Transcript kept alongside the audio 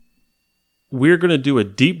we're going to do a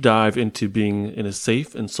deep dive into being in a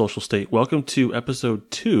safe and social state. Welcome to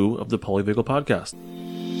episode 2 of the Polyvagal Podcast.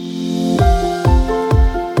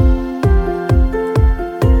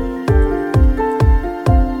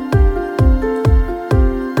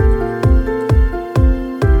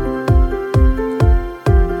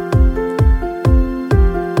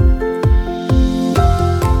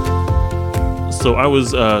 So I was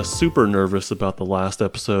super nervous about the last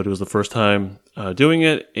episode. It was the first time doing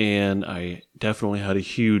it, and I definitely had a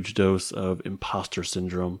huge dose of imposter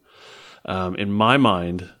syndrome. In my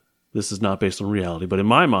mind, this is not based on reality, but in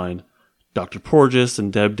my mind, Dr. Porges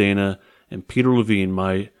and Deb Dana and Peter Levine,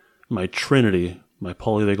 my trinity, my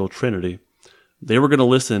polyvagal trinity, they were going to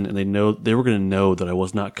listen, and they were going to know that I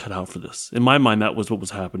was not cut out for this. In my mind, that was what was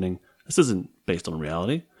happening. This isn't based on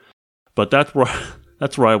reality, but that's where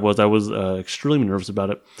I was. I was extremely nervous about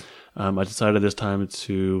it. I decided this time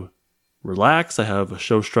to relax. I have a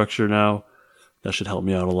show structure now. That should help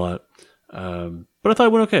me out a lot. But I thought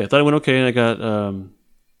it went okay. I thought it went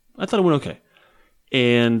okay.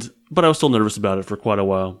 But I was still nervous about it for quite a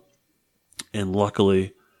while. And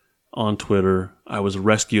luckily, on Twitter, I was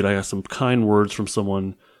rescued. I got some kind words from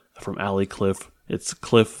someone, from Allie Cliff. It's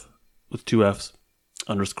Cliff with 2 F's,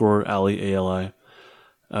 _ Allie, A-L-I.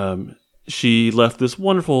 She left this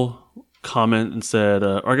wonderful comment and said,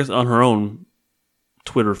 or I guess on her own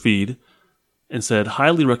Twitter feed, and said,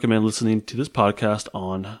 highly recommend listening to this podcast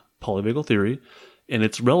on polyvagal theory and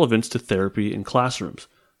its relevance to therapy in classrooms.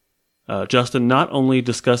 Justin not only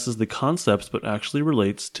discusses the concepts, but actually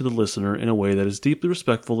relates to the listener in a way that is deeply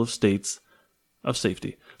respectful of states of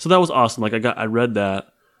safety. So that was awesome. I read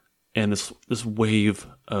that, and this wave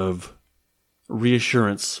of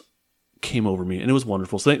reassurance came over me, and it was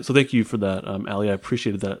wonderful. So thank you for that, Allie. I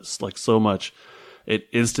appreciated that so much. It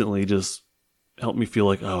instantly just helped me feel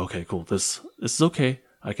like, oh, okay, cool. This is okay.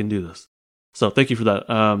 I can do this. So thank you for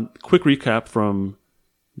that. Quick recap from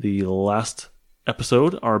the last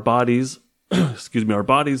episode. Our bodies, our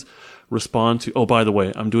bodies respond to. Oh, by the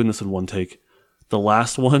way, I'm doing this in one take. The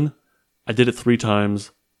last one, I did it 3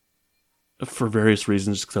 times for various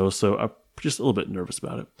reasons because I was just a little bit nervous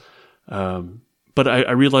about it. But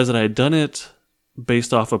I realized that I had done it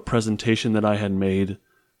based off a presentation that I had made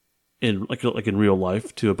in in real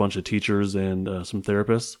life to a bunch of teachers and some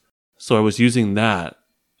therapists. So I was using that,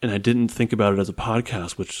 and I didn't think about it as a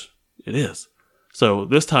podcast, which it is. So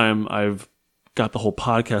this time I've got the whole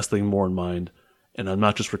podcast thing more in mind, and I'm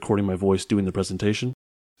not just recording my voice doing the presentation.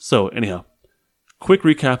 So anyhow, quick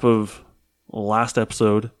recap of last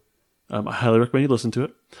episode. I highly recommend you listen to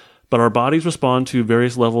it. But our bodies respond to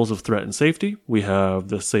various levels of threat and safety. We have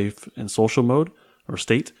the safe and social mode, or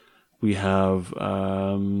state. We have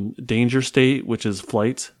danger state, which is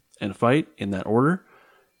flight and fight, in that order.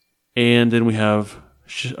 And then we have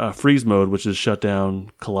freeze mode, which is shutdown,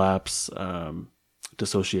 collapse,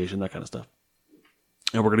 dissociation, that kind of stuff.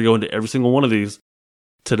 And we're going to go into every single one of these.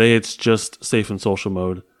 Today, it's just safe and social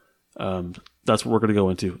mode. That's what we're going to go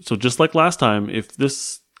into. So just like last time,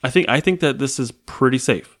 I think that this is pretty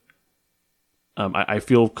safe. I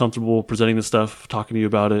feel comfortable presenting this stuff, talking to you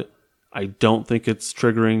about it. I don't think it's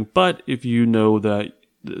triggering, but if you know that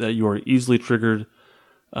you are easily triggered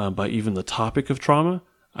by even the topic of trauma,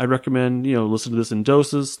 I'd recommend, listen to this in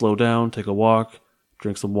doses, slow down, take a walk,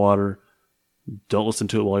 drink some water. Don't listen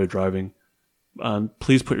to it while you're driving.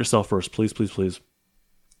 Please put yourself first. Please, please, please.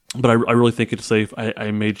 But I really think it's safe. I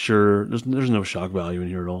made sure there's no shock value in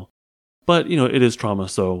here at all. But, it is trauma,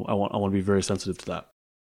 so I want to be very sensitive to that.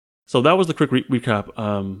 So that was the quick recap.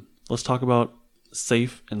 Let's talk about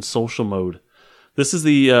safe and social mode. This is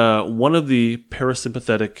the one of the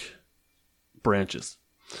parasympathetic branches.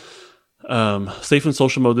 Safe and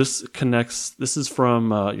social mode. This is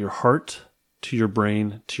from your heart to your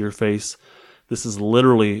brain to your face. This is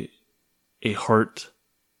literally a heart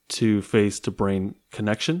to face to brain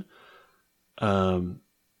connection.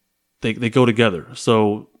 They go together.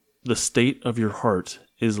 So the state of your heart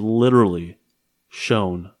is literally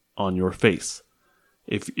shown on your face.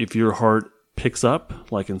 If your heart picks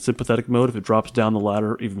up, like in sympathetic mode, if it drops down the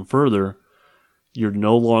ladder even further, you're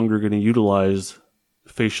no longer going to utilize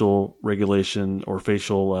facial regulation or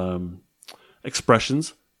facial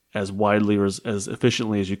expressions as widely or as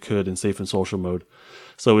efficiently as you could in safe and social mode.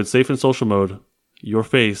 So in safe and social mode, your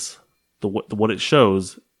face, what it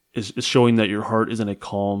shows is showing that your heart is in a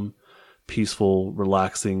calm, peaceful,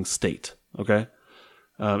 relaxing state. Okay,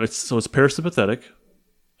 it's parasympathetic.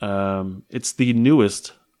 It's the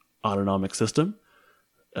newest autonomic system.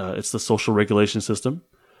 It's the social regulation system.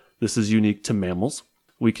 This is unique to mammals.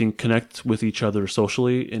 We can connect with each other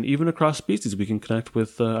socially, and even across species. We can connect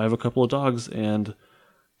with, I have a couple of dogs, and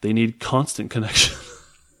they need constant connection.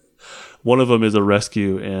 One of them is a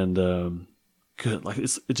rescue, and good. Like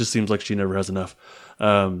it just seems like she never has enough.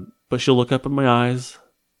 But she'll look up in my eyes.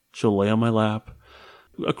 She'll lay on my lap.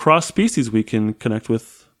 Across species, we can connect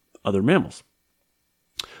with other mammals.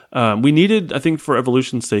 We needed, I think, for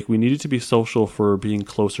evolution's sake, we needed to be social for being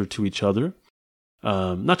closer to each other.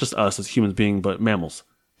 Not just us as human beings, but mammals.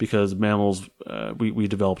 Because mammals, we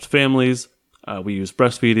developed families. We used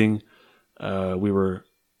breastfeeding.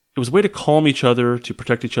 It was a way to calm each other, to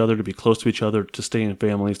protect each other, to be close to each other, to stay in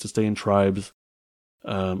families, to stay in tribes,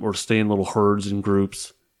 or to stay in little herds and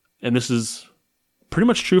groups. And this is pretty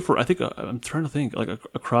much true for, I think, I'm trying to think, like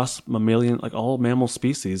across mammalian, like all mammal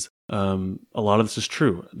species, a lot of this is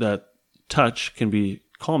true, that touch can be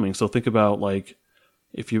calming. So think about, like,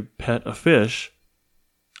 if you pet a fish,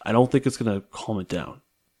 I don't think it's going to calm it down.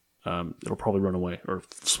 It'll probably run away or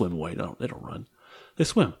swim away. No, they don't run. They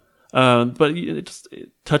swim. But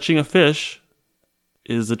touching a fish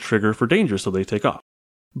is a trigger for danger, so they take off.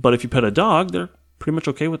 But if you pet a dog, they're pretty much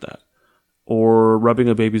okay with that. Or rubbing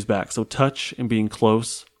a baby's back. So touch and being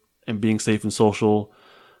close and being safe and social,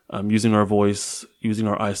 using our voice, using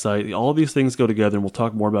our eyesight, all of these things go together, and we'll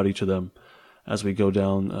talk more about each of them as we go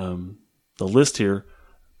down the list here.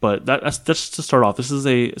 But that's just to start off. This is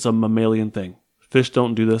it's a mammalian thing. Fish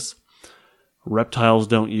don't do this. Reptiles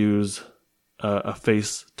don't use a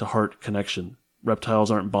face-to-heart connection.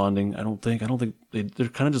 Reptiles aren't bonding. I don't think they're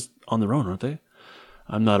kind of just on their own, aren't they?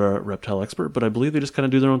 I'm not a reptile expert, but I believe they just kind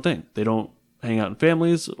of do their own thing. They don't hang out in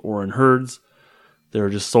families or in herds. They're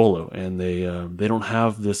just solo, and they don't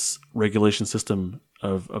have this regulation system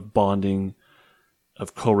of bonding,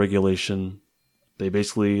 of co-regulation. They're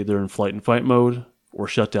in flight and fight mode or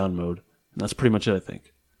shutdown mode, and that's pretty much it, I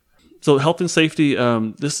think. So health and safety,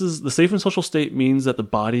 this is the safe and social state means that the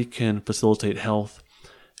body can facilitate health,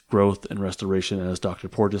 growth, and restoration, as Dr.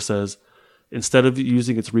 Porges says. Instead of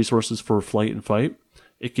using its resources for flight and fight,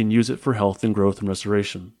 it can use it for health and growth and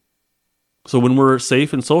restoration. So when we're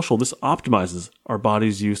safe and social, this optimizes our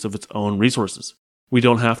body's use of its own resources. We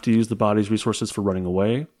don't have to use the body's resources for running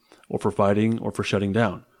away, or for fighting, or for shutting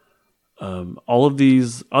down. All of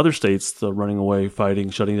these other states, the running away, fighting,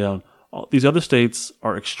 shutting down, these other states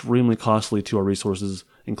are extremely costly to our resources,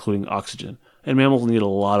 including oxygen. And mammals need a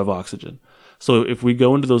lot of oxygen. So if we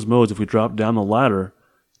go into those modes, if we drop down the ladder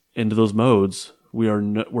into those modes, we're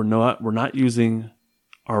not using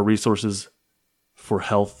our resources for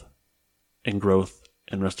health and growth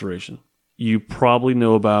and restoration. You probably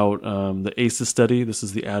know about the ACEs study. This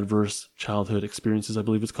is the Adverse Childhood Experiences, I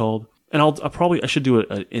believe it's called. And I should do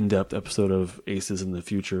an in-depth episode of ACEs in the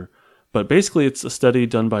future. But basically, it's a study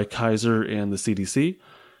done by Kaiser and the CDC.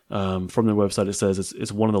 From their website, it says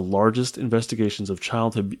it's one of the largest investigations of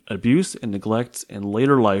childhood abuse and neglect and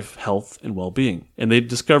later life health and well-being. And they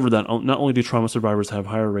discovered that not only do trauma survivors have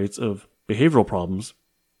higher rates of behavioral problems,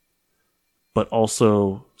 but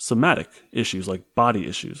also somatic issues like body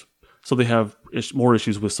issues. So they have more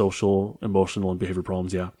issues with social, emotional, and behavior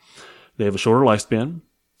problems, yeah. They have a shorter lifespan,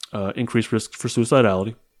 increased risk for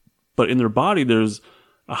suicidality. But in their body, there's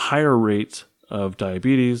a higher rate of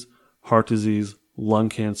diabetes, heart disease, lung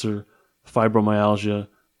cancer, fibromyalgia,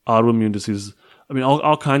 autoimmune diseases. I mean,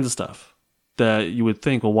 all kinds of stuff that you would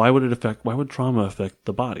think, well, why would trauma affect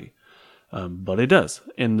the body? But it does.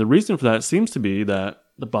 And the reason for that seems to be that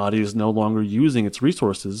the body is no longer using its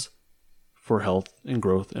resources for health and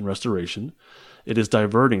growth and restoration. It is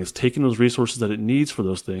diverting. It's taking those resources that it needs for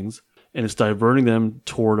those things, and it's diverting them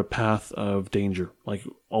toward a path of danger, like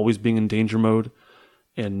always being in danger mode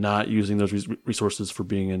and not using those resources for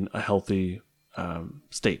being in a healthy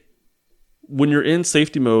state. When you're in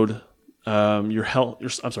safety mode, your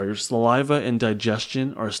saliva and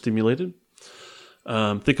digestion are stimulated.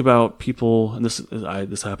 Think about people, and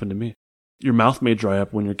this happened to me. Your mouth may dry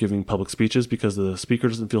up when you're giving public speeches because the speaker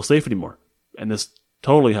doesn't feel safe anymore. And this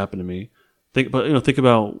totally happened to me. Think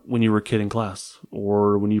about when you were a kid in class,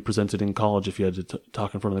 or when you presented in college if you had to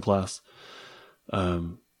talk in front of the class.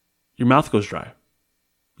 Your mouth goes dry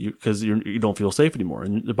because you don't feel safe anymore,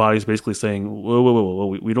 and the body's basically saying, "Whoa,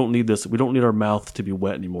 we don't need this. We don't need our mouth to be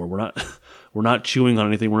wet anymore. We're not chewing on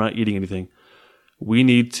anything. We're not eating anything. We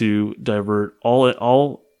need to divert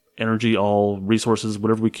all energy, all resources,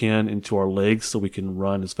 whatever we can, into our legs so we can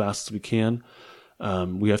run as fast as we can.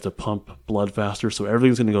 We have to pump blood faster, so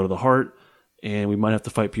everything's going to go to the heart, and we might have to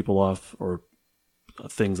fight people off or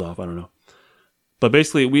things off. I don't know. But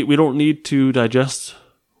basically, we don't need to digest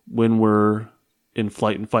when we're in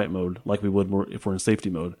flight and fight mode like we would if we're in safety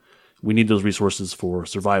mode. We need those resources for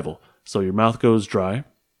survival. So your mouth goes dry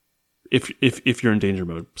if you're in danger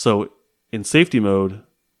mode. So in safety mode,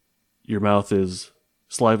 your mouth is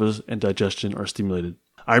saliva and digestion are stimulated.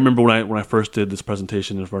 I remember when I first did this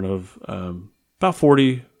presentation in front of about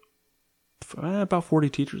 40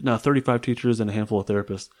 teachers, 35 teachers and a handful of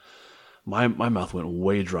therapists. My mouth went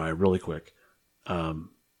way dry really quick.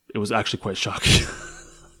 It was actually quite shocking.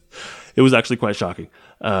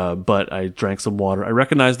 But I drank some water. I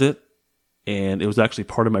recognized it, and it was actually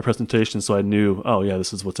part of my presentation, so I knew, oh yeah,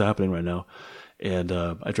 this is what's happening right now. And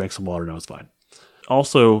I drank some water and I was fine.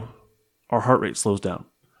 Also, our heart rate slows down.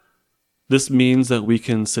 This means that we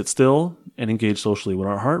can sit still and engage socially. When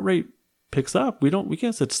our heart rate picks up, we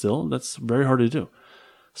can't sit still. That's very hard to do.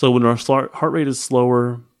 So when our heart rate is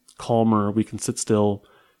slower, calmer, we can sit still,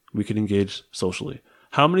 we can engage socially.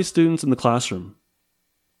 How many students in the classroom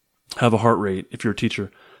have a heart rate, if you're a teacher,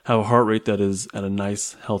 have a heart rate that is at a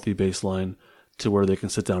nice, healthy baseline to where they can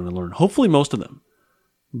sit down and learn? Hopefully most of them.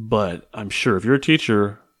 But I'm sure if you're a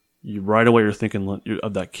teacher, right away you're thinking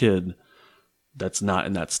of that kid that's not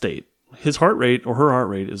in that state. His heart rate or her heart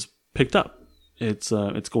rate is picked up. It's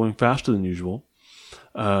going faster than usual.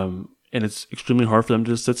 And it's extremely hard for them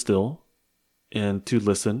to sit still and to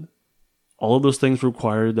listen. All of those things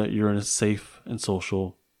require that you're in a safe and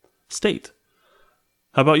social state.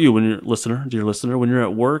 How about you, dear listener, when you're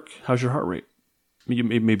at work, how's your heart rate?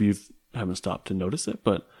 Maybe you haven't stopped to notice it,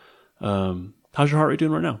 but how's your heart rate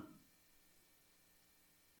doing right now?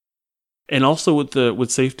 And also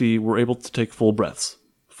with safety, we're able to take full breaths.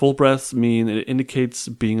 Full breaths mean it indicates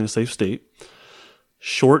being in a safe state.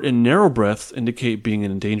 Short and narrow breaths indicate being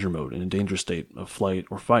in a danger mode, in a danger state of flight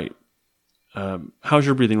or fight. How's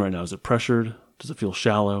your breathing right now? Is it pressured? Does it feel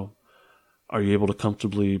shallow? Are you able to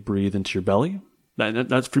comfortably breathe into your belly?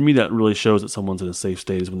 That's for me, that really shows that someone's in a safe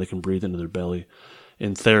state is when they can breathe into their belly.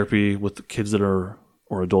 In therapy with kids or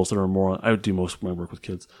adults that are more, I would do most of my work with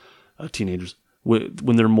kids, teenagers,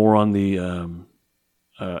 when they're more on the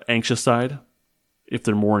anxious side, if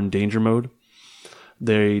they're more in danger mode,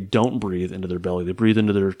 they don't breathe into their belly. They breathe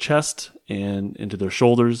into their chest and into their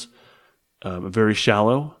shoulders, very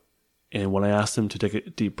shallow. And when I ask them to take a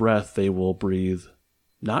deep breath, they will breathe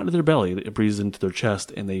not into their belly. It breathes into their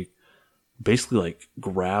chest, and they basically like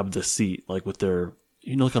grab the seat, like with their,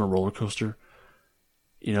 like on a roller coaster.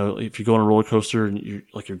 If you go on a roller coaster and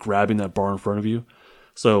you're grabbing that bar in front of you.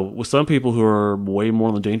 So with some people who are way more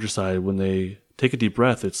on the danger side, when they take a deep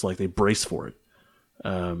breath, it's like they brace for it.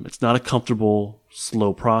 It's not a comfortable,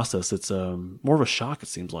 slow process. It's more of a shock, it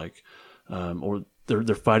seems like, or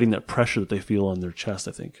they're fighting that pressure that they feel on their chest,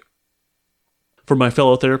 I think. For my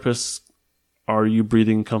fellow therapists, are you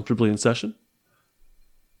breathing comfortably in session?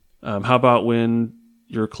 How about when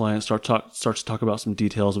your client starts to talk about some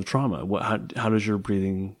details of trauma? How does your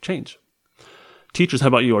breathing change? Teachers, how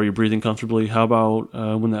about you? Are you breathing comfortably? How about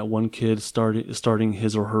when that one kid is starting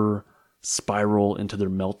his or her spiral into their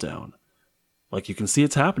meltdown? Like you can see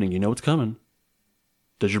it's happening. You know it's coming.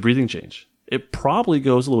 Does your breathing change? It probably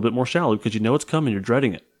goes a little bit more shallow because you know it's coming. You're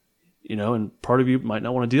dreading it. And part of you might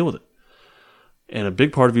not want to deal with it. And a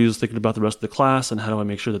big part of you is thinking about the rest of the class and how do I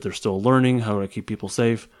make sure that they're still learning? How do I keep people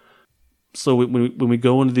safe? So when we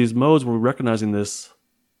go into these modes where we're recognizing this,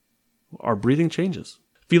 our breathing changes.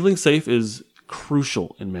 Feeling safe is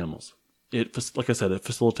crucial in mammals. Like I said, it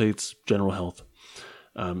facilitates general health.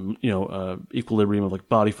 Equilibrium of like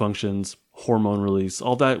body functions, hormone release,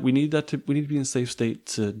 all that. We need to be in a safe state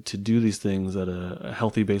to do these things at a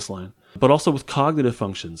healthy baseline. But also with cognitive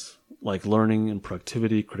functions like learning and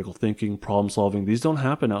productivity, critical thinking, problem solving, these don't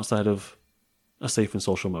happen outside of a safe and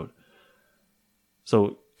social mode.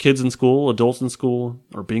 So kids in school, adults in school,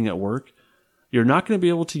 or being at work, you're not going to be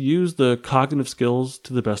able to use the cognitive skills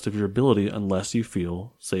to the best of your ability unless you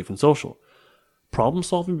feel safe and social. Problem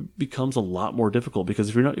solving becomes a lot more difficult because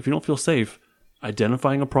if you don't feel safe,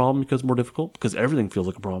 identifying a problem becomes more difficult because everything feels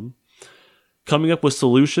like a problem. Coming up with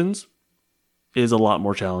solutions is a lot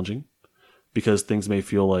more challenging because things may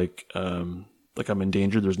feel like I'm in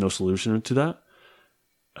danger. There's no solution to that.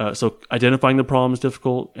 So identifying the problem is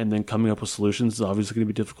difficult, and then coming up with solutions is obviously going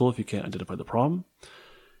to be difficult if you can't identify the problem.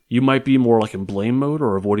 You might be more like in blame mode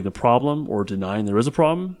or avoiding the problem or denying there is a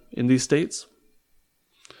problem in these states.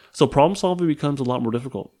 So problem solving becomes a lot more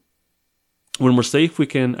difficult. When we're safe, we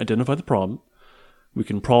can identify the problem, we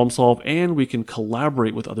can problem solve, and we can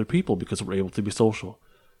collaborate with other people because we're able to be social.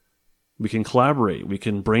 We can collaborate, we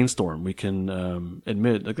can brainstorm, we can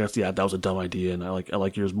admit like that was a dumb idea and I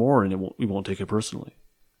like yours more, and we won't take it personally.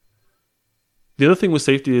 The other thing with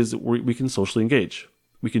safety is we can socially engage.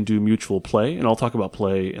 We can do mutual play, and I'll talk about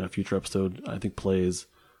play in a future episode. I think play is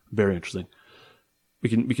very interesting. We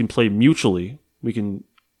can play mutually. We can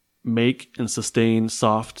make and sustain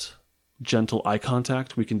soft, gentle eye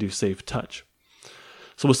contact. We can do safe touch.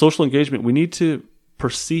 So with social engagement, we need to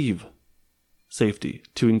perceive safety,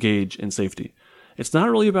 to engage in safety. It's not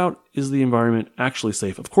really about, is the environment actually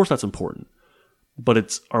safe? Of course that's important. But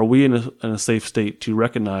it's, are we in a safe state to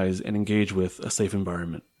recognize and engage with a safe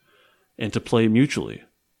environment and to play mutually?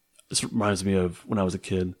 This reminds me of when I was a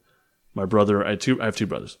kid. My brother, I have two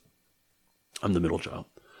brothers. I'm the middle child.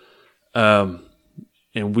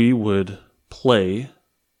 And we would play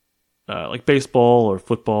like baseball or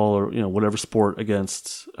football or whatever sport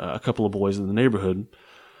against a couple of boys in the neighborhood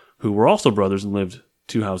who were also brothers and lived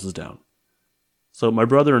 2 houses down. So my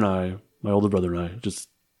older brother and I just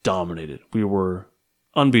dominated. We were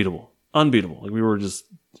unbeatable. Like we were just,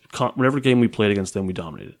 whatever game we played against them, we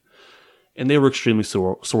dominated. And they were extremely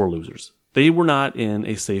sore losers. They were not in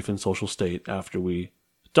a safe and social state after we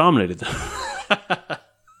dominated them.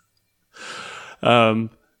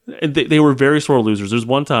 And they were very sore losers. There's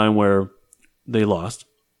one time where they lost,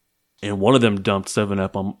 and one of them dumped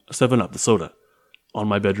 7-Up, the soda, on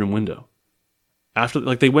my bedroom window. After,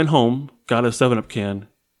 they went home, got a 7-Up can,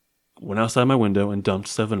 went outside my window, and dumped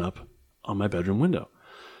 7-Up on my bedroom window.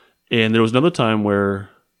 And there was another time where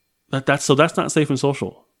that's not safe and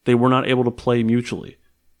social. They were not able to play mutually.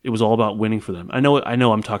 It was all about winning for them. I know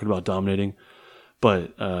I'm talking about dominating,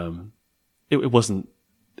 but it wasn't.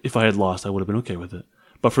 If I had lost, I would have been okay with it.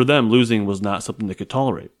 But for them, losing was not something they could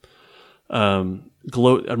tolerate. I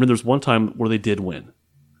remember there was one time where they did win,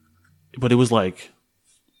 but it was like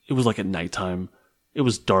at nighttime. It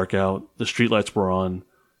was dark out. The streetlights were on,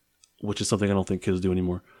 which is something I don't think kids do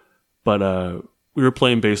anymore. But we were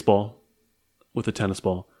playing baseball with a tennis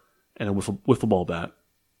ball and a wiffle ball bat.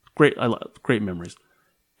 Great memories.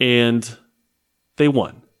 And they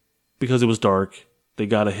won because it was dark. They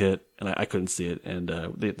got a hit, and I couldn't see it, and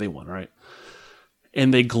they won, right?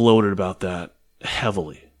 And they gloated about that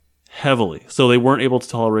heavily. So they weren't able to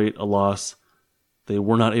tolerate a loss. They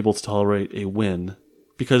were not able to tolerate a win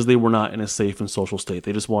because they were not in a safe and social state.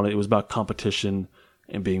 They just it was about competition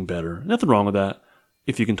and being better. Nothing wrong with that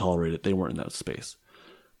if you can tolerate it. They weren't in that space.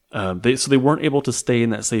 So they weren't able to stay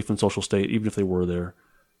in that safe and social state, even if they were there.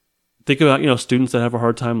 Think about, students that have a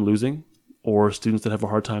hard time losing or students that have a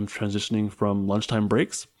hard time transitioning from lunchtime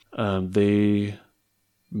breaks. They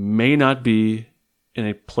may not be in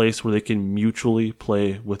a place where they can mutually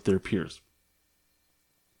play with their peers.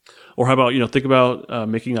 Or how about, think about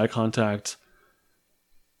making eye contact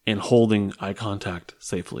and holding eye contact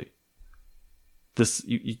safely. This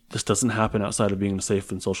doesn't happen outside of being in a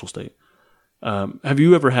safe and social state. Have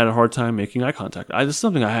you ever had a hard time making eye contact? This is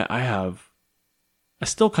something I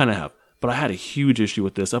still kind of have, but I had a huge issue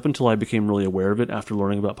with this up until I became really aware of it after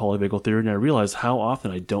learning about polyvagal theory, and I realized how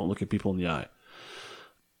often I don't look at people in the eye.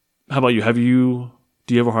 How about you?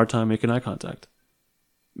 Do you have a hard time making eye contact?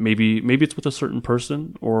 Maybe it's with a certain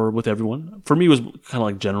person or with everyone. For me, it was kind of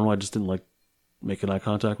like general. I just didn't like making eye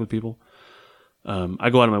contact with people. I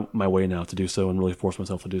go out of my way now to do so and really force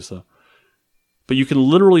myself to do so. But you can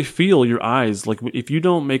literally feel your eyes, like if you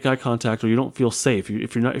don't make eye contact or you don't feel safe,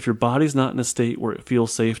 if your body's not in a state where it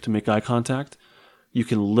feels safe to make eye contact, you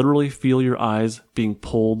can literally feel your eyes being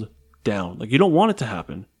pulled down. Like you don't want it to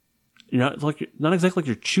happen. Not exactly like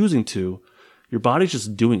you're choosing to. Your body's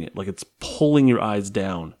just doing it. Like it's pulling your eyes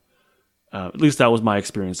down. At least that was my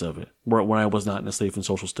experience of it. When I was not in a safe and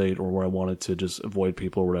social state or where I wanted to just avoid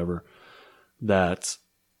people or whatever, that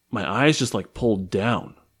my eyes just like pulled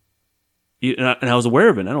down. And I was aware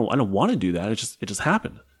of it. I don't want to do that. It just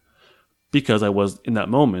happened because I was in that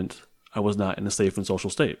moment. I was not in a safe and social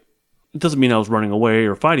state. It doesn't mean I was running away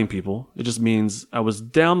or fighting people. It just means I was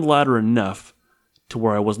down the ladder enough to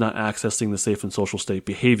where I was not accessing the safe and social state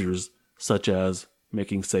behaviors such as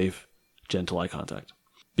making safe, gentle eye contact.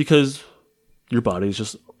 Because your body is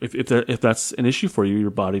just, if that's an issue for you, your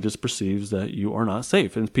body just perceives that you are not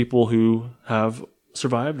safe. And people who have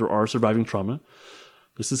survived or are surviving trauma,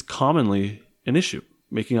 this is commonly an issue.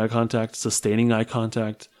 Making eye contact, sustaining eye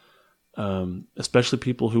contact, especially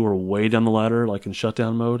people who are way down the ladder, like in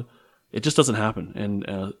shutdown mode, it just doesn't happen.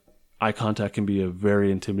 And eye contact can be a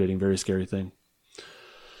very intimidating, very scary thing.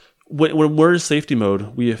 When we're in safety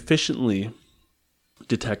mode, we efficiently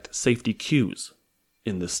detect safety cues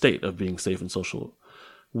in this state of being safe and social.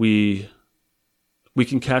 We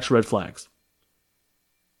can catch red flags.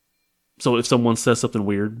 So if someone says something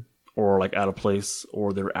weird or like out of place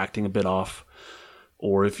or they're acting a bit off,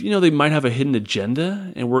 or if they might have a hidden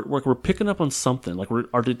agenda and we're picking up on something, like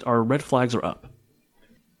our red flags are up.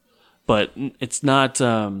 But it's not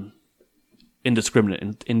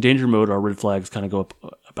indiscriminate. In danger mode, our red flags kind of go up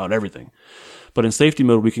about everything. But in safety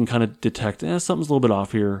mode, we can kind of detect, something's a little bit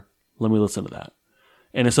off here. Let me listen to that.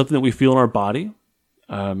 And it's something that we feel in our body.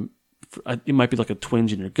 It might be like a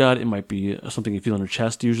twinge in your gut. It might be something you feel in your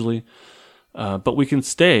chest usually. But we can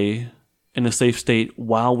stay in a safe state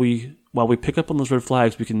while we pick up on those red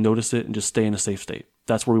flags. We can notice it and just stay in a safe state.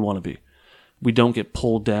 That's where we want to be. We don't get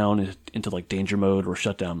pulled down into like danger mode or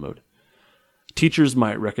shutdown mode. Teachers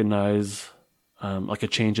might recognize like a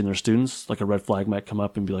change in their students, like a red flag might come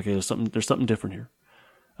up and be like, hey, there's something different here.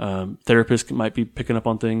 Therapists might be picking up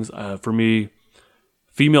on things. For me,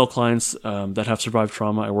 female clients that have survived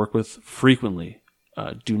trauma I work with frequently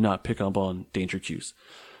do not pick up on danger cues.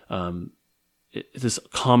 This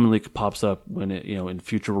commonly pops up when in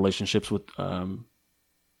future relationships with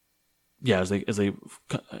as they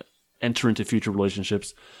enter into future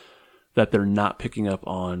relationships, that they're not picking up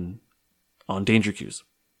on danger cues,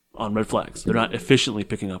 on red flags. They're not efficiently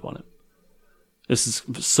picking up on it. This is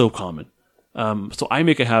so common. So I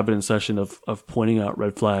make a habit in session of pointing out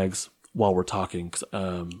red flags while we're talking,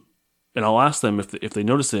 and I'll ask them if they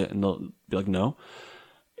notice it, and they'll be like, no.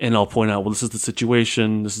 And I'll point out, well, this is the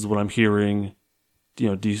situation. This is what I'm hearing.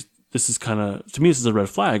 This is kind of, to me, this is a red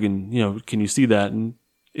flag. And, can you see that? And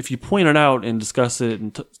if you point it out and discuss it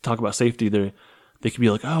and talk about safety, they can be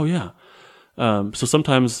like, oh yeah. So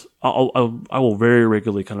sometimes I will very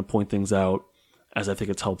regularly kind of point things out as I think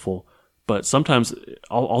it's helpful. But sometimes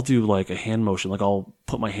I'll do like a hand motion. Like I'll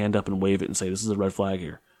put my hand up and wave it and say, this is a red flag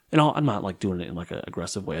here. And I'm not like doing it in like an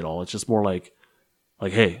aggressive way at all. It's just more like,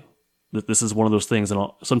 hey, this is one of those things. And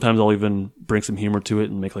sometimes I'll even bring some humor to it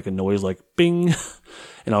and make like a noise like bing.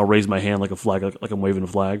 And I'll raise my hand like a flag, like I'm waving a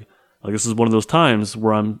flag. Like this is one of those times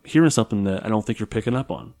where I'm hearing something that I don't think you're picking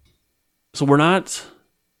up on. So we're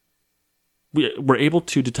able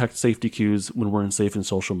to detect safety cues when we're in safe and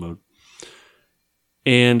social mode.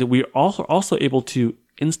 And we are also able to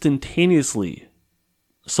instantaneously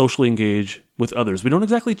socially engage with others. We don't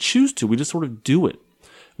exactly choose to. We just sort of do it.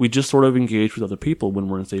 We just sort of engage with other people when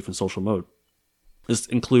we're in safe and social mode. This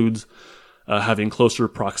includes having closer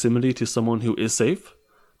proximity to someone who is safe,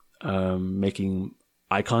 making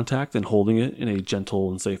eye contact and holding it in a gentle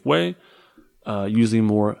and safe way, using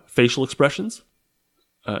more facial expressions,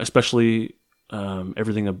 especially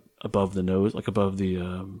everything above the nose, like above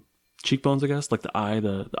the cheekbones, I guess, like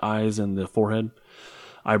the eyes and the forehead,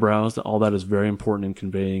 eyebrows. All that is very important in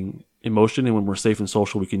conveying emotion. And when we're safe and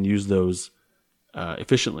social, we can use those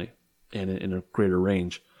efficiently and in a greater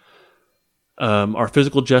range. Our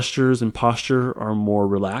physical gestures and posture are more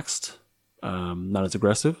relaxed, not as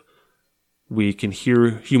aggressive. We can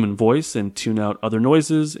hear human voice and tune out other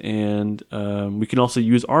noises, and we can also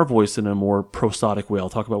use our voice in a more prosodic way. I'll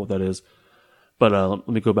talk about what that is. But let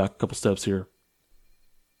me go back a couple steps here.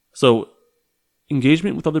 So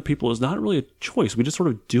engagement with other people is not really a choice. We just sort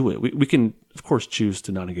of do it. We can, of course, choose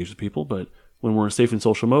to not engage with people, but when we're in safe and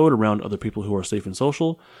social mode around other people who are safe and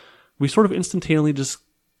social, we sort of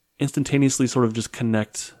instantaneously sort of just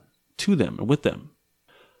connect to them and with them.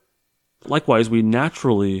 Likewise, we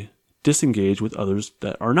naturally disengage with others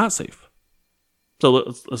that are not safe.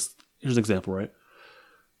 So here's an example, right?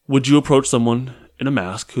 Would you approach someone in a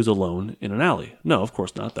mask who's alone in an alley? No, of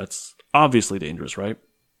course not. That's obviously dangerous, right?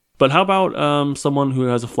 But how about someone who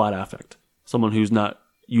has a flat affect? Someone who's not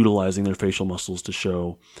utilizing their facial muscles to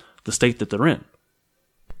show the state that they're in.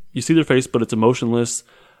 You see their face, but it's emotionless.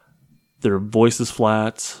 Their voice is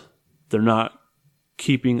flat. They're not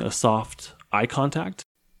keeping a soft eye contact.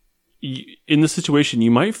 In this situation,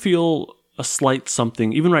 you might feel a slight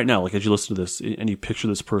something, even right now, like as you listen to this and you picture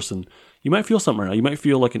this person, you might feel something right now. You might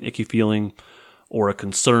feel like an icky feeling or a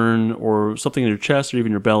concern or something in your chest or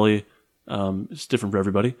even your belly. It's different for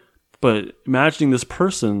everybody. But imagining this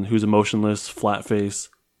person who's emotionless, flat face,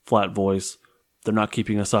 flat voice, they're not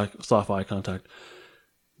keeping a soft eye contact.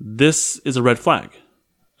 This is a red flag.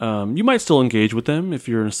 You might still engage with them if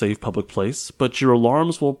you're in a safe public place, but your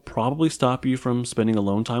alarms will probably stop you from spending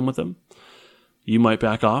alone time with them. You might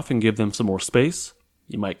back off and give them some more space.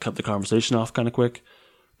 You might cut the conversation off kind of quick.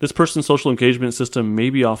 This person's social engagement system may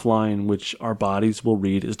be offline, which our bodies will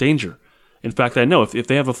read as danger. In fact, I know if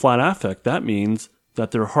they have a flat affect, that means that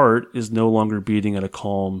their heart is no longer beating at a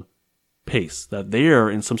calm pace, that they are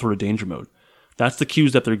in some sort of danger mode. That's the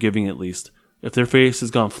cues that they're giving, at least. If their face has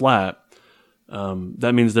gone flat,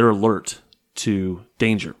 that means they're alert to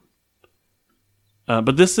danger.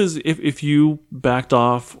 But this is, if you backed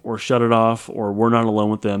off or shut it off or we're not alone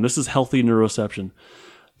with them, this is healthy neuroception.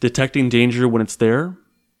 Detecting danger when it's there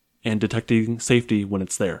and detecting safety when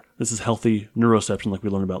it's there. This is healthy neuroception like we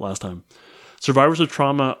learned about last time. Survivors of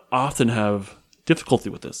trauma often have difficulty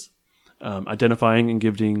with this, identifying and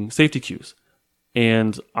giving safety cues.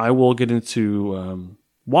 And I will get into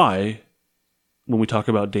why when we talk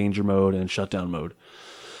about danger mode and shutdown mode.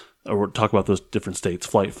 or talk about those different states,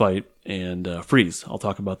 flight, fight, and freeze. I'll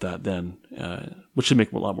talk about that then, which should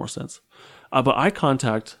make a lot more sense. But eye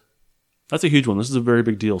contact, that's a huge one. This is a very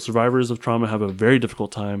big deal. Survivors of trauma have a very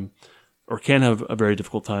difficult time, or can have a very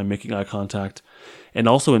difficult time making eye contact, and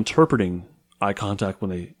also interpreting eye contact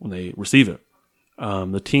when they receive it.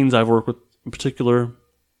 The teens I've worked with in particular,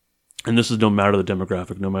 and this is no matter the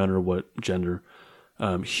demographic, no matter what gender,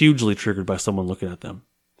 hugely triggered by someone looking at them.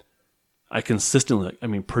 I consistently,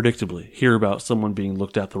 predictably, hear about someone being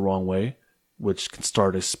looked at the wrong way, which can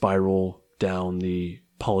start a spiral down the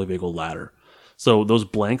polyvagal ladder. So those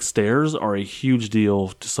blank stares are a huge deal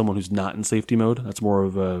to someone who's not in safety mode. That's more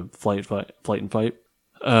of a flight and fight.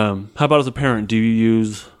 How about as a parent? Do you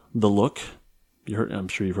use the look? I'm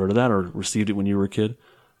sure you've heard of that or received it when you were a kid.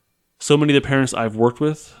 So many of the parents I've worked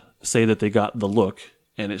with say that they got the look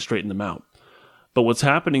and it straightened them out. But what's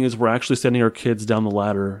happening is we're actually sending our kids down the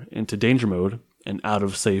ladder into danger mode and out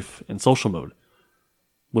of safe and social mode.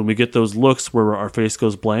 When we get those looks where our face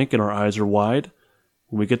goes blank and our eyes are wide,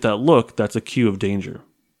 when we get that look, that's a cue of danger.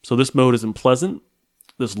 So this mode isn't pleasant.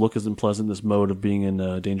 This look isn't pleasant. This mode of being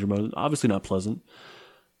in danger mode is obviously not pleasant.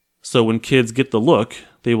 So when kids get the look,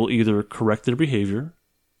 they will either correct their behavior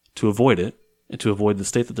to avoid it and to avoid the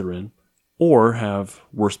state that they're in, or have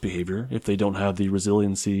worse behavior if they don't have the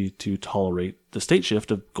resiliency to tolerate the state shift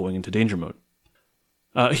of going into danger mode.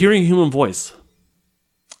 Hearing human voice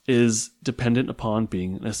is dependent upon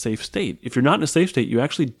being in a safe state. If you're not in a safe state, you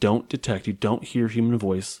actually don't hear human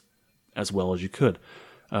voice as well as you could.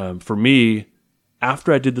 For me,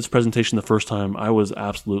 after I did this presentation the first time, I was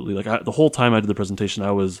absolutely, the whole time I did the presentation,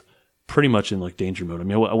 I was pretty much in danger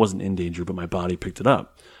mode. I wasn't in danger, but my body picked it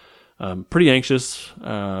up. Pretty anxious,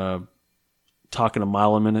 talking a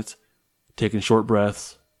mile a minute, taking short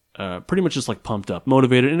breaths, pretty much just pumped up,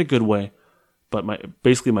 motivated in a good way. But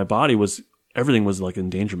my body was, everything was in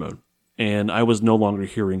danger mode. And I was no longer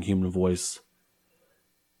hearing human voice.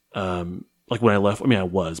 When I left, I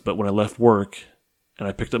was, but when I left work and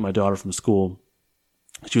I picked up my daughter from school,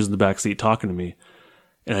 she was in the back seat talking to me.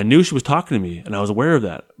 And I knew she was talking to me and I was aware of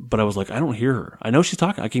that. But I was I don't hear her. I know she's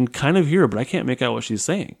talking. I can kind of hear her, but I can't make out what she's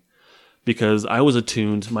saying. Because I was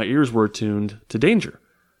attuned, my ears were attuned to danger.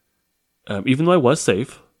 Even though I was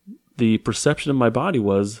safe, the perception of my body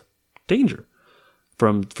was danger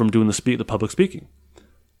from doing the public speaking.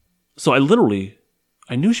 So I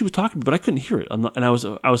knew she was talking, but I couldn't hear it. And I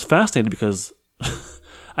was fascinated because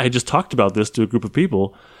I had just talked about this to a group of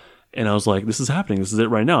people, and I was like, "This is happening. This is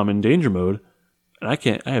it right now. I'm in danger mode, and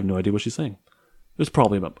I have no idea what she's saying." It was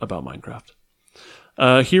probably about Minecraft.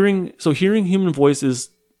 Hearing human voice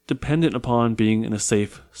is dependent upon being in a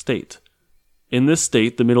safe state. In this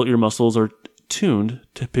state, the middle ear muscles are tuned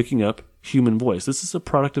to picking up human voice. This is a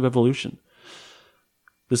product of evolution.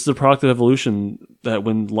 This is a product of evolution that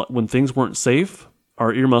when things weren't safe,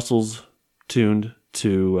 our ear muscles tuned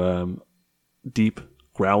to deep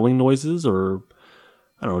growling noises, or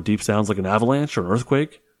deep sounds like an avalanche or an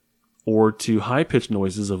earthquake, or to high-pitched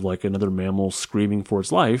noises of another mammal screaming for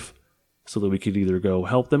its life, so that we could either go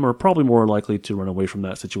help them or probably more likely to run away from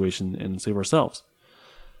that situation and save ourselves.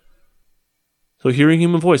 So hearing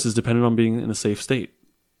human voice is dependent on being in a safe state.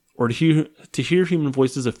 Or to hear human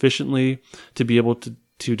voices efficiently, to be able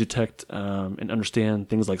to detect and understand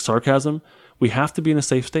things like sarcasm, we have to be in a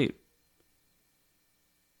safe state.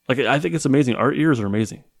 I think it's amazing. Our ears are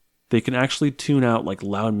amazing. They can actually tune out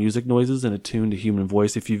loud music noises and attune to human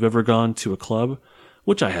voice. If you've ever gone to a club,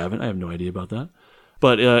 which I haven't, I have no idea about that.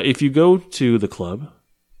 But if you go to the club,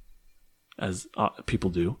 as people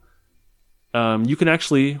do, you can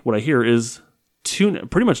actually, what I hear is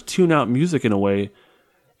pretty much tune out music in a way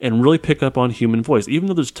and really pick up on human voice. Even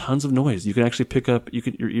though there's tons of noise, you can actually pick up,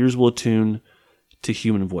 your ears will attune to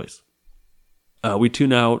human voice. We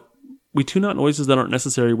tune out noises that aren't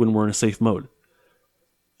necessary when we're in a safe mode.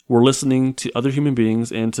 We're listening to other human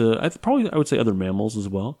beings and to, I would say other mammals as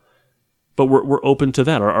well. But we're open to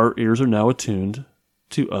that. Our ears are now attuned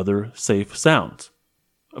to other safe sounds.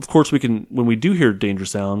 Of course, when we do hear danger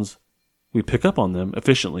sounds, we pick up on them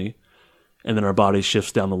efficiently, and then our body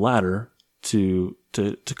shifts down the ladder to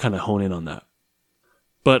kind of hone in on that.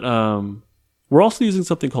 But we're also using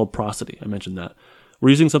something called prosody. I mentioned that. We're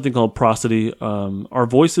using something called prosody. Our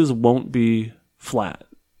voices won't be flat,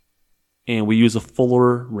 and we use a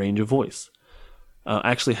fuller range of voice.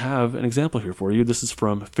 I actually have an example here for you. This is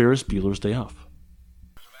from Ferris Bueller's Day Off.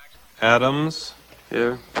 Adams.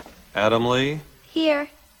 Here. Adamley. Here.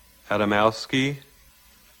 Adamowski.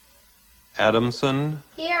 Adamson.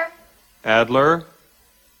 Here. Adler.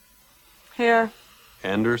 Here.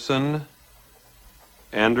 Anderson.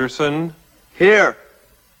 Anderson. Here.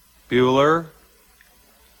 Bueller.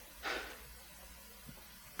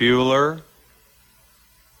 Bueller,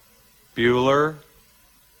 Bueller,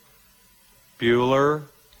 Bueller.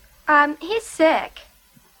 He's sick.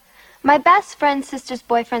 My best friend's sister's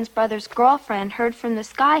boyfriend's brother's girlfriend heard from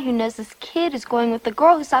this guy who knows this kid is going with the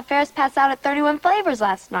girl who saw Ferris pass out at 31 Flavors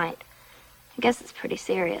last night. I guess it's pretty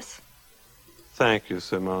serious. Thank you,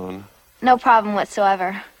 Simone. No problem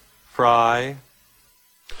whatsoever. Fry.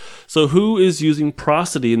 So who is using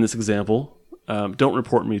prosody in this example? Don't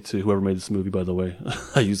report me to whoever made this movie, by the way.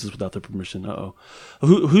 I use this without their permission. Uh-oh.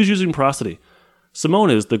 Who's using prosody? Simone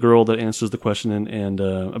is the girl that answers the question and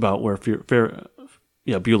about where Bueller,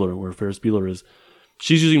 where Ferris Bueller is.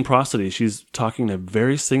 She's using prosody. She's talking in a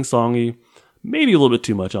very sing-songy, maybe a little bit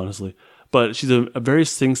too much, honestly, but she's a very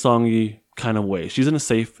sing-songy kind of way. She's in a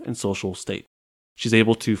safe and social state. She's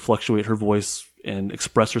able to fluctuate her voice and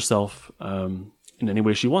express herself in any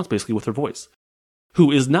way she wants, basically, with her voice.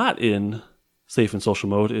 Who is not in safe and social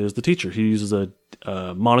mode is the teacher. He uses a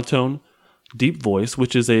monotone, deep voice,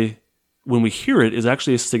 which is when we hear it, is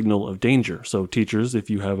actually a signal of danger. So teachers, if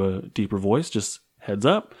you have a deeper voice, just heads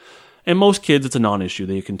up. And most kids, it's a non-issue.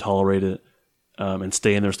 They can tolerate it and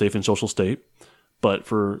stay in their safe and social state. But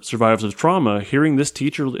for survivors of trauma, hearing this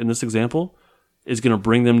teacher in this example is going to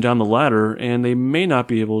bring them down the ladder, and they may not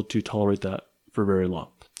be able to tolerate that for very long.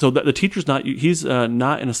 So the teacher's he's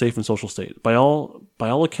not in a safe and social state. By all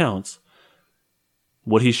accounts,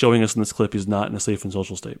 what he's showing us in this clip, he's not in a safe and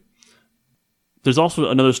social state. There's also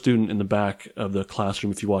another student in the back of the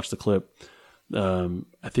classroom, if you watch the clip.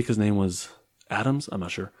 I think his name was Adams, I'm not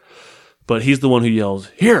sure. But he's the one who yells,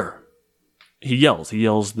 "Here!" He yells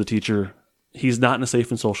at the teacher. He's not in a safe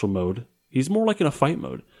and social mode. He's more like in a fight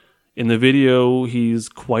mode. In the video, he's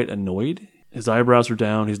quite annoyed. His eyebrows are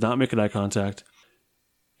down. He's not making eye contact.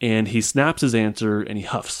 And he snaps his answer and he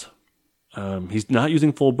huffs. He's not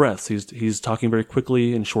using full breaths. He's talking very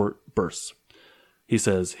quickly in short bursts. He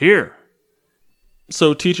says, "Here."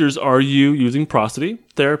 So teachers, are you using prosody?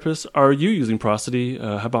 Therapists, are you using prosody?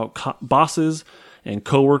 How about bosses and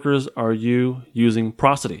coworkers? Are you using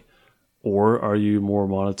prosody? Or are you more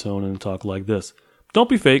monotone and talk like this? Don't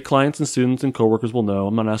be fake. Clients and students and coworkers will know.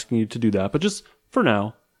 I'm not asking you to do that, but just for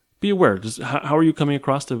now, be aware. Just how are you coming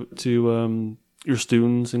across to your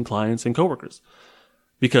students and clients and coworkers?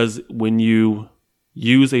 Because when you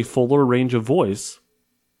use a fuller range of voice,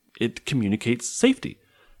 it communicates safety.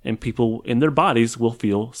 And people in their bodies will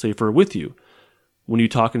feel safer with you. When you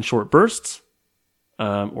talk in short bursts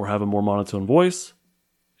or have a more monotone voice,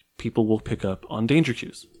 people will pick up on danger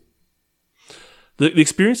cues. The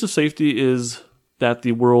experience of safety is that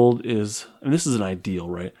the world is, and this is an ideal,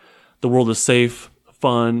 right? The world is safe,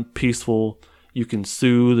 fun, peaceful. You can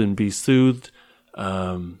soothe and be soothed.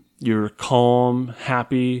 You're calm,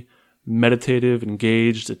 happy, meditative,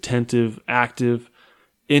 engaged, attentive, active,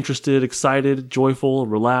 interested, excited, joyful,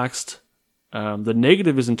 relaxed. The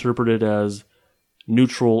negative is interpreted as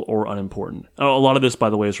neutral or unimportant. A lot of this,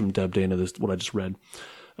 by the way, is from Deb Dana, what I just read.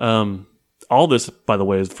 All this, by the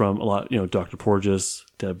way, is from Dr. Porges,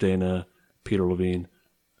 Deb Dana, Peter Levine.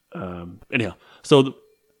 Anyhow, so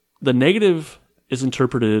the negative is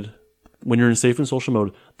interpreted, when you're in safe and social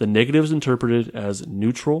mode, the negative is interpreted as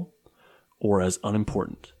neutral or as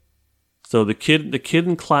unimportant. So the kid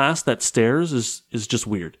in class that stares is just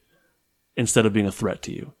weird instead of being a threat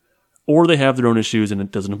to you. Or they have their own issues and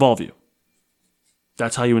it doesn't involve you.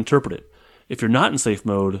 That's how you interpret it. If you're not in safe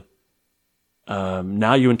mode,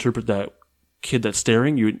 now you interpret that kid that's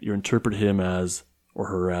staring, you interpret him as or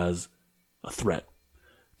her as a threat.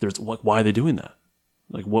 Why are they doing that?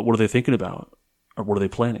 Like, what are they thinking about? Or what are they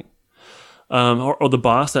planning? Or the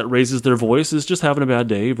boss that raises their voice is just having a bad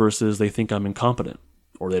day versus they think I'm incompetent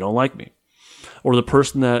or they don't like me. Or the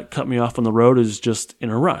person that cut me off on the road is just in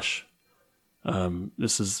a rush.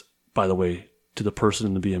 This is, by the way, to the person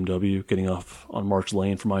in the BMW getting off on March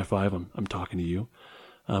Lane from I-5. I'm talking to you.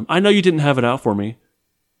 I know you didn't have it out for me,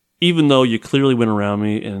 even though you clearly went around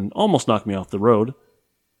me and almost knocked me off the road.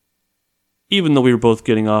 Even though we were both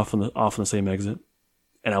getting off on the same exit,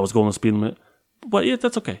 and I was going the speed limit. But yeah,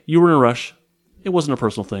 that's okay. You were in a rush. It wasn't a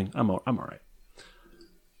personal thing. I'm all right.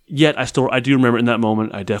 Yet I do remember in that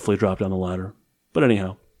moment, I definitely dropped down the ladder. But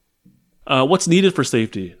anyhow, what's needed for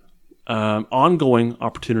safety? Ongoing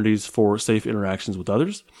opportunities for safe interactions with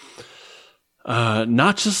others.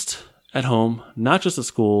 Not just at home, not just at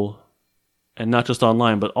school, and not just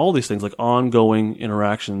online, but all these things like ongoing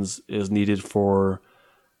interactions is needed for,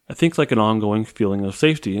 I think, like an ongoing feeling of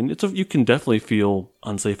safety. And you can definitely feel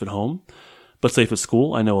unsafe at home, but safe at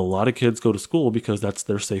school. I know a lot of kids go to school because that's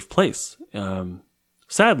their safe place.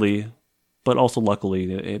 Sadly, but also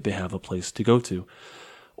luckily, they have a place to go to.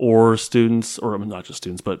 Or students, or not just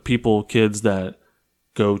students, but kids that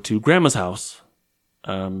go to grandma's house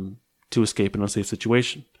to escape an unsafe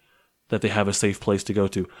situation, that they have a safe place to go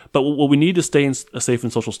to. But what we need to stay in a safe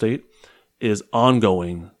and social state is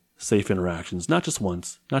ongoing safe interactions, not just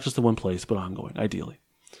once, not just in one place, but ongoing, ideally.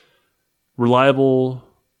 Reliable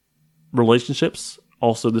relationships.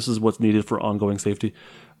 Also, this is what's needed for ongoing safety.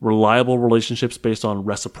 Reliable relationships based on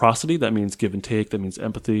reciprocity. That means give and take. That means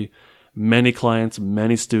empathy. Many clients,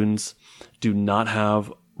 many students do not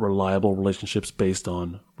have reliable relationships based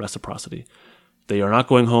on reciprocity. They are not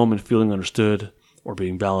going home and feeling understood or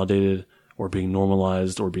being validated or being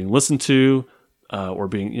normalized or being listened to or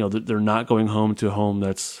being, they're not going home to a home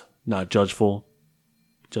that's not judgeful.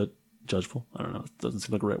 Judgeful? I don't know. It doesn't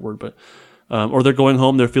seem like a right word, but or they're going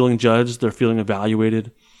home, they're feeling judged, they're feeling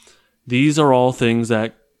evaluated. These are all things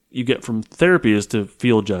that you get from therapy, is to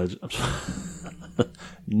feel judged.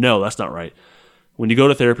 No, that's not right. When you go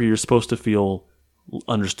to therapy, you're supposed to feel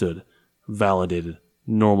understood, validated,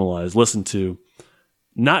 normalized, listened to,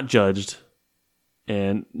 not judged,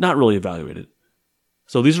 and not really evaluated.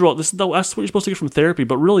 So that's what you're supposed to get from therapy.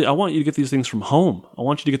 But really, I want you to get these things from home. I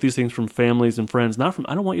want you to get these things from families and friends. I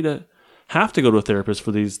don't want you to have to go to a therapist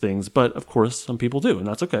for these things. But of course, some people do, and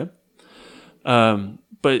that's okay.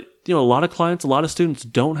 But a lot of clients, a lot of students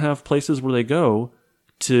don't have places where they go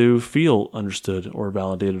to feel understood or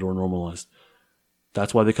validated or normalized.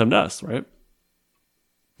 That's why they come to us, right?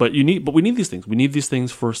 But we need these things. We need these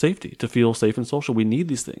things for safety, to feel safe and social. We need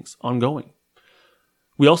these things ongoing.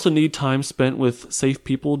 We also need time spent with safe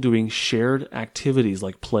people doing shared activities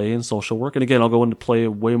like play and social work. And again, I'll go into play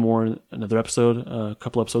way more in another episode, a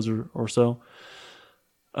couple episodes or so.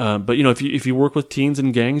 But if you work with teens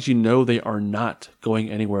and gangs, they are not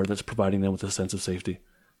going anywhere that's providing them with a sense of safety.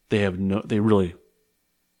 They're not going.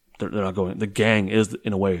 The gang is,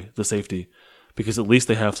 in a way, the safety, because at least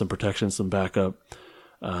they have some protection, some backup,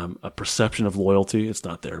 a perception of loyalty. It's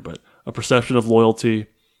not there, but a perception of loyalty,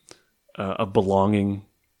 of belonging.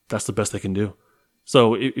 That's the best they can do.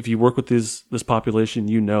 So if you work with this population,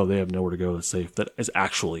 they have nowhere to go that's safe, that is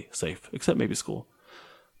actually safe, except maybe school.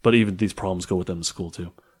 But even these problems go with them to school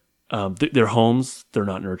too. Their homes, they're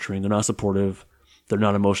not nurturing, they're not supportive, they're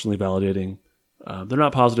not emotionally validating, they're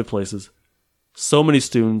not positive places. So many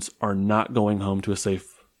students are not going home to a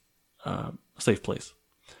safe place.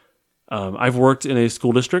 I've worked in a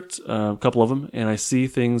school district, a couple of them, and I see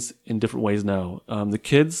things in different ways now. The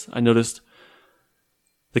kids, I noticed,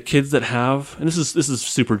 the kids that have, and this is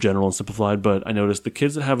super general and simplified, but I noticed the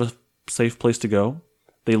kids that have a safe place to go,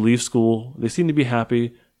 they leave school, they seem to be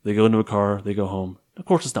happy, they go into a car, they go home. Of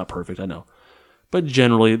course, it's not perfect, I know. But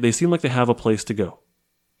generally, they seem like they have a place to go.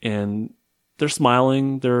 And they're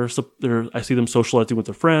smiling, I see them socializing with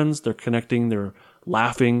their friends, they're connecting, they're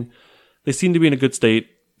laughing. They seem to be in a good state.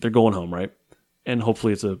 They're going home, right? And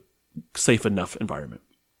hopefully it's a safe enough environment.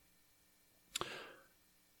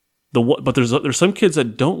 But there's some kids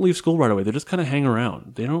that don't leave school right away. They just kind of hang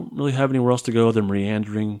around. They don't really have anywhere else to go. They're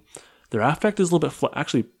meandering. Their affect is a little bit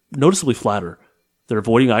actually noticeably flatter. They're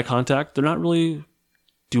avoiding eye contact. They're not really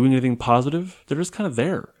doing anything positive. They're just kind of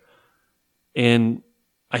there. And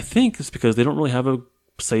I think it's because they don't really have a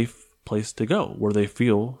safe place to go where they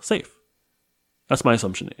feel safe. That's my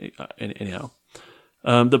assumption, anyhow.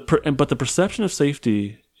 But the perception of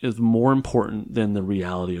safety is more important than the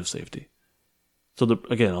reality of safety. So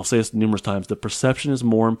again, I'll say this numerous times: the perception is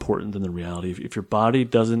more important than the reality. If your body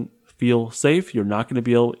doesn't feel safe, you're not going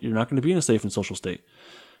to be in a safe and social state,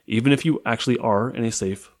 even if you actually are in a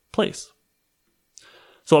safe place.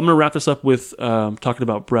 So I'm going to wrap this up with talking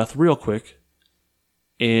about breath real quick.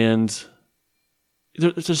 And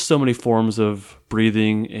there's just so many forms of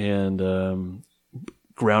breathing and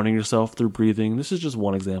grounding yourself through breathing. This is just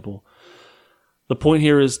one example. The point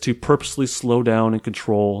here is to purposely slow down and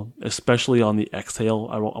control, especially on the exhale.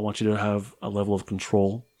 I want you to have a level of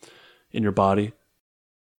control in your body.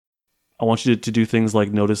 I want you to do things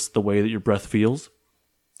like notice the way that your breath feels.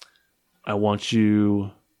 When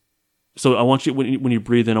you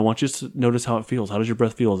breathe in, I want you to notice how it feels. How does your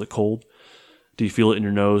breath feel? Is it cold? Do you feel it in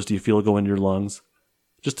your nose? Do you feel it go into your lungs?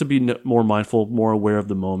 Just to be more mindful, more aware of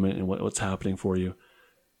the moment and what's happening for you.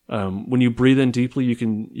 When you breathe in deeply, you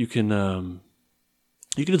can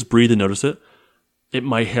just breathe and notice it. It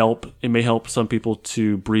may help some people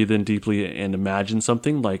to breathe in deeply and imagine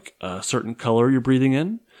something like a certain color you're breathing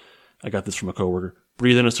in. I got this from a coworker.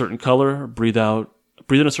 Breathe in a certain color, breathe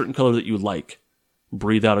in a certain color that you like.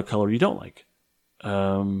 Breathe out a color you don't like.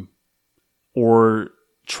 Or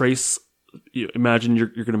trace, imagine you're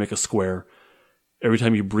going to make a square. Every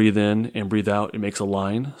time you breathe in and breathe out, it makes a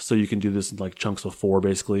line. So you can do this in like chunks of 4,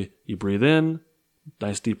 basically. You breathe in,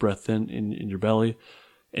 nice deep breath in your belly,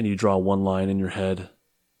 and you draw one line in your head,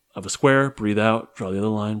 of a square, breathe out, draw the other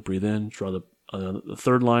line, breathe in, draw the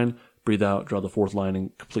third line, breathe out, draw the fourth line,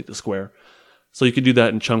 and complete the square. So you could do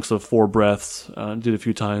that in chunks of 4 breaths, do it a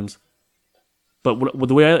few times. But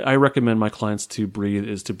the way I recommend my clients to breathe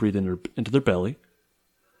is to breathe into their belly.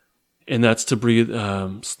 And that's to breathe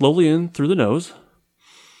slowly in through the nose,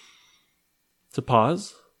 to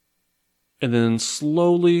pause, and then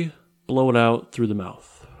slowly blow it out through the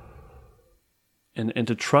mouth. And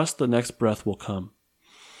to trust the next breath will come.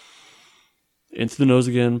 Into the nose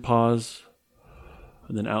again, pause,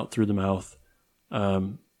 and then out through the mouth.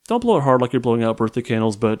 Don't blow it hard like you're blowing out birthday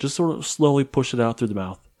candles, but just sort of slowly push it out through the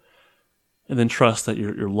mouth. And then trust that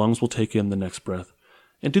your lungs will take in the next breath.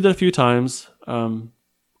 And do that a few times. Go,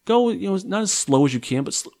 not as slow as you can,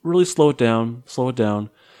 but really slow it down. Slow it down.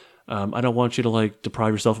 I don't want you to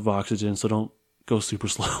deprive yourself of oxygen, so don't go super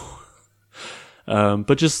slow.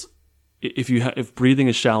 But just if breathing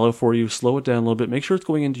is shallow for you, slow it down a little bit. Make sure it's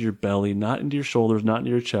going into your belly, not into your shoulders, not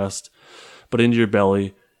into your chest, but into your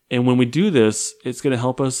belly. And when we do this, it's going to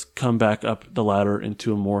help us come back up the ladder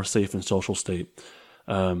into a more safe and social state.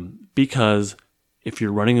 Because if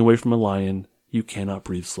you're running away from a lion, you cannot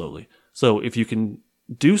breathe slowly. So if you can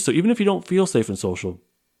do so, even if you don't feel safe and social,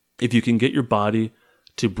 if you can get your body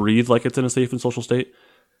to breathe like it's in a safe and social state,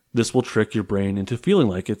 this will trick your brain into feeling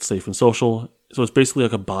like it's safe and social. So it's basically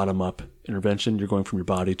like a bottom-up intervention. You're going from your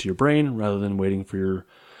body to your brain rather than waiting for your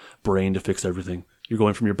brain to fix everything. You're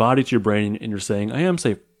going from your body to your brain and you're saying, I am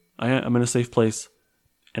safe. I'm in a safe place.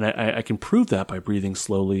 And I can prove that by breathing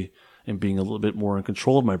slowly and being a little bit more in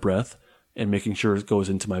control of my breath and making sure it goes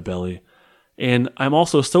into my belly. And I'm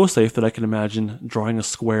also so safe that I can imagine drawing a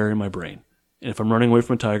square in my brain. And if I'm running away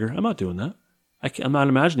from a tiger, I'm not doing that. I'm not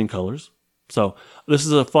imagining colors. So this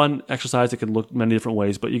is a fun exercise that can look many different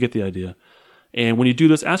ways, but you get the idea. And when you do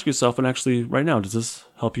this, ask yourself, and actually right now, does it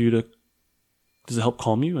help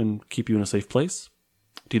calm you and keep you in a safe place?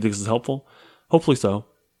 Do you think this is helpful? Hopefully so.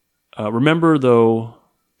 Remember though,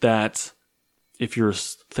 that if you're a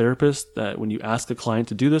therapist, that when you ask a client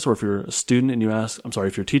to do this, or if you're a student and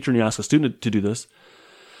if you're a teacher and you ask a student to do this,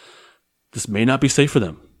 this may not be safe for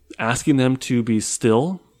them. Asking them to be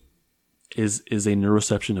still is a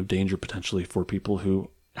neuroception of danger potentially for people who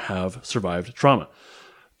have survived trauma.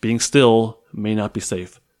 Being still may not be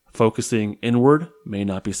safe. Focusing inward may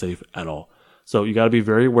not be safe at all. So you got to be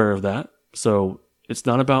very aware of that. So it's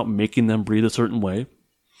not about making them breathe a certain way.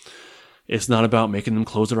 It's not about making them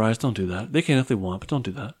close their eyes. Don't do that. They can if they want, but don't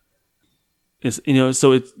do that.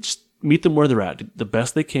 So it's just meet them where they're at. The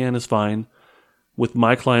best they can is fine. With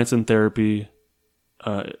my clients in therapy,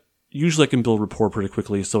 usually I can build rapport pretty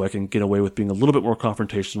quickly, so I can get away with being a little bit more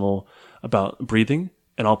confrontational about breathing.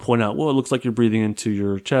 And I'll point out, well, it looks like you're breathing into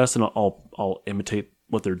your chest, and I'll imitate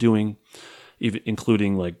what they're doing, even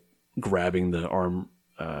including like grabbing the arm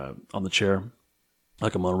on the chair,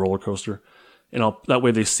 like I'm on a roller coaster. And that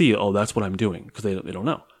way they see, oh, that's what I'm doing, because they don't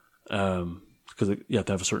know. Because you have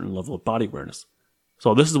to have a certain level of body awareness.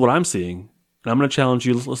 So this is what I'm seeing, and I'm going to challenge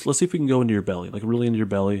you. Let's see if we can go into your belly, like really into your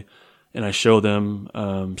belly. And I show them.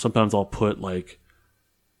 Sometimes I'll put like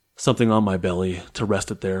something on my belly to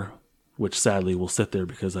rest it there, which sadly will sit there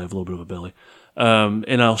because I have a little bit of a belly.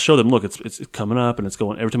 And I'll show them, look, it's coming up and it's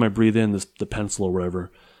going. Every time I breathe in, the pencil or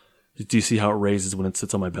whatever. Do you see how it raises when it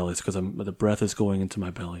sits on my belly? It's because the breath is going into my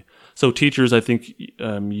belly. So teachers, I think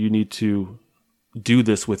you need to do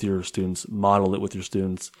this with your students, model it with your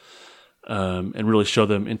students, and really show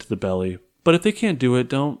them into the belly. But if they can't do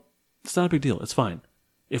it, it's not a big deal. It's fine.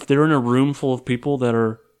 If they're in a room full of people that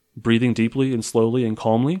are breathing deeply and slowly and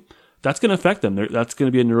calmly, that's going to affect them. That's going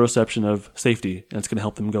to be a neuroception of safety, and it's going to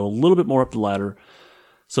help them go a little bit more up the ladder.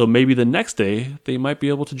 So maybe the next day they might be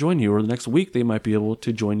able to join you, or the next week they might be able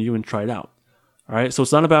to join you and try it out. All right. So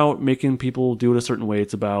it's not about making people do it a certain way.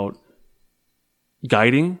 It's about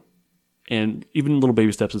guiding, and even little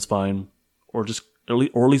baby steps is fine, or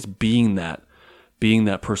at least being that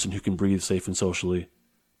person who can breathe safe and socially.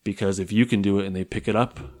 Because if you can do it and they pick it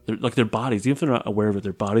up, their bodies, even if they're not aware of it,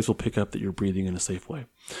 their bodies will pick up that you're breathing in a safe way.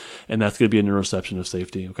 And that's going to be a neuroception of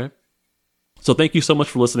safety. Okay. So thank you so much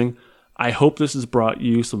for listening. I hope this has brought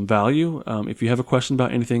you some value. If you have a question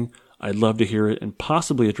about anything, I'd love to hear it and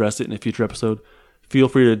possibly address it in a future episode. Feel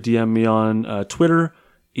free to DM me on Twitter,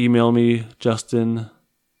 email me,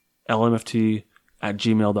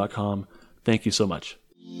 justinlmft@gmail.com. Thank you so much.